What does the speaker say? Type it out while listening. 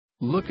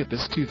Look at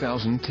this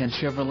 2010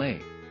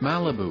 Chevrolet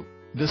Malibu.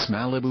 This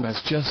Malibu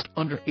has just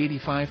under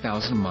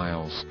 85,000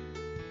 miles.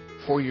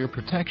 For your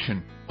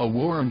protection, a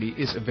warranty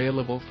is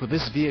available for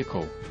this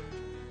vehicle.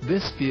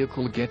 This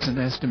vehicle gets an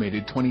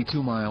estimated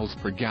 22 miles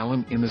per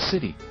gallon in the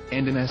city,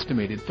 and an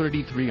estimated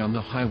 33 on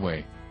the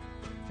highway.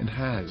 And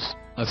has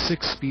a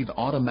 6-speed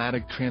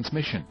automatic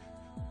transmission.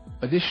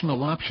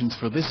 Additional options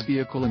for this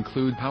vehicle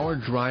include power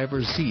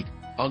driver's seat,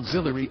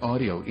 auxiliary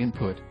audio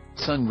input,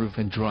 sunroof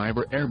and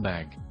driver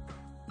airbag.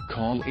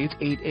 Call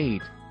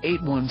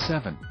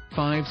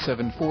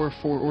 888-817-5744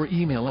 or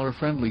email our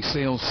friendly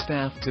sales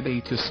staff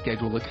today to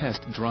schedule a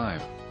test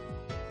drive.